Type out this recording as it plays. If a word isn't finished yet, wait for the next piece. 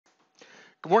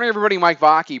Good morning, everybody. Mike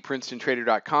Vacchi,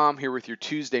 PrincetonTrader.com, here with your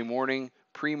Tuesday morning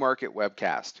pre-market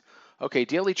webcast. Okay,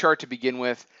 daily chart to begin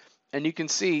with, and you can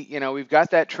see, we've got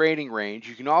that trading range.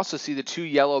 You can also see the two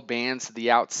yellow bands to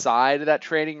the outside of that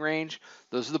trading range.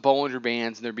 Those are the Bollinger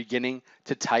Bands, and they're beginning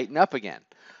to tighten up again.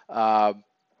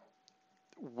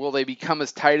 Will they become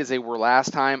as tight as they were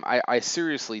last time? I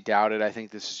seriously doubt it. I think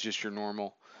this is just your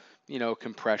normal,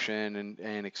 compression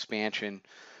and expansion.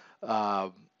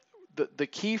 The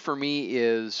key for me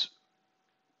is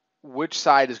which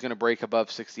side is going to break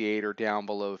above 68 or down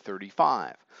below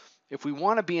 35. If we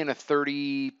want to be in a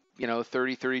 30,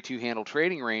 32 handle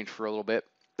trading range for a little bit,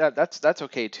 that's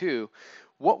okay too.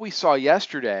 What we saw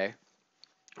yesterday,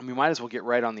 and we might as well get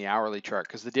right on the hourly chart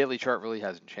because the daily chart really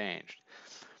hasn't changed.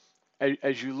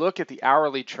 As you look at the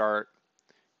hourly chart,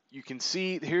 you can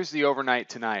see here's the overnight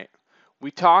tonight.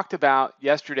 We talked about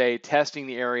yesterday testing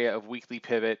the area of weekly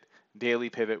pivot, daily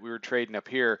pivot. We were trading up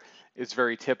here. It's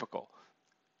very typical.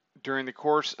 During the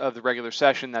course of the regular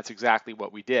session, that's exactly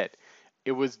what we did.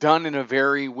 It was done in a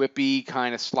very whippy,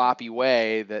 kind of sloppy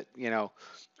way that,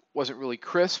 wasn't really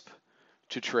crisp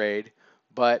to trade,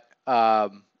 but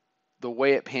the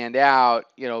way it panned out,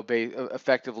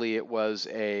 effectively it was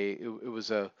a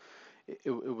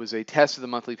test of the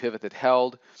monthly pivot that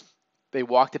held. They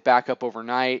walked it back up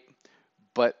overnight,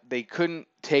 but they couldn't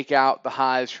take out the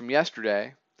highs from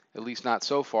yesterday, at least not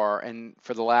so far. And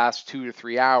for the last 2 to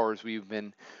 3 hours, we've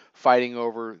been fighting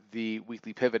over the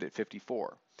weekly pivot at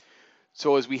 54.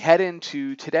 So as we head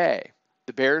into today,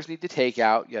 the bears need to take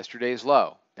out yesterday's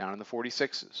low down in the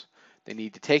 46s. They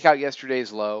need to take out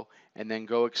yesterday's low and then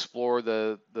go explore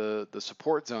the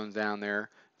support zones down there,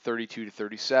 32 to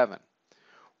 37.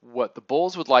 What the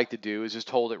bulls would like to do is just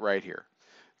hold it right here.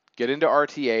 Get into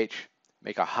RTH,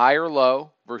 make a higher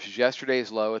low versus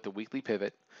yesterday's low at the weekly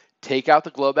pivot, take out the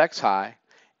Globex high,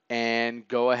 and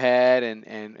go ahead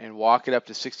and walk it up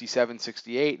to 67,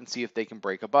 68 and see if they can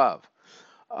break above.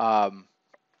 I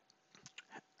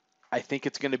think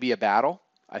it's going to be a battle.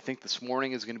 I think this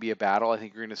morning is going to be a battle. I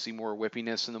think you're going to see more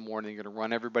whippiness in the morning. You're going to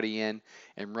run everybody in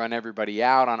and run everybody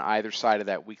out on either side of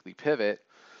that weekly pivot.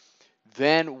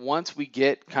 Then once we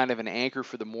get kind of an anchor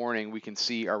for the morning, we can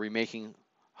see, are we making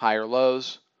higher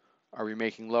lows? Are we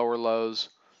making lower lows?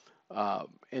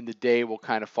 And the day will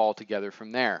kind of fall together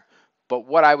from there. But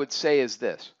what I would say is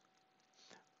this.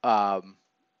 We're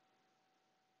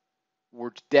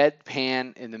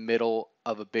deadpan in the middle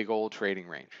of a big old trading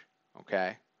range,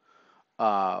 okay?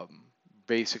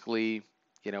 Basically,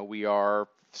 we are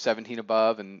 17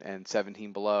 above and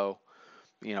 17 below,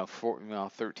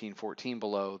 13, 14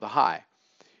 below the high.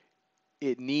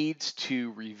 It needs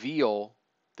to reveal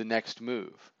the next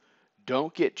move.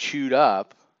 Don't get chewed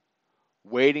up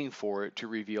waiting for it to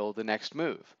reveal the next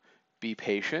move. Be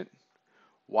patient,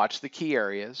 watch the key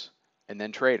areas, and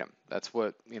then trade them. That's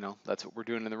what we're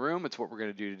doing in the room. It's what we're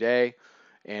going to do today,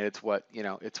 and it's what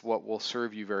will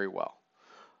serve you very well.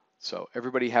 So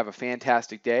everybody have a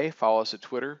fantastic day. Follow us at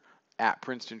Twitter at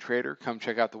Princeton Trader. Come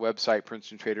check out the website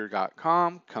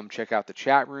PrincetonTrader.com. Come check out the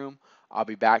chat room. I'll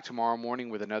be back tomorrow morning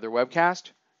with another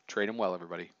webcast. Trade them well,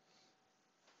 everybody.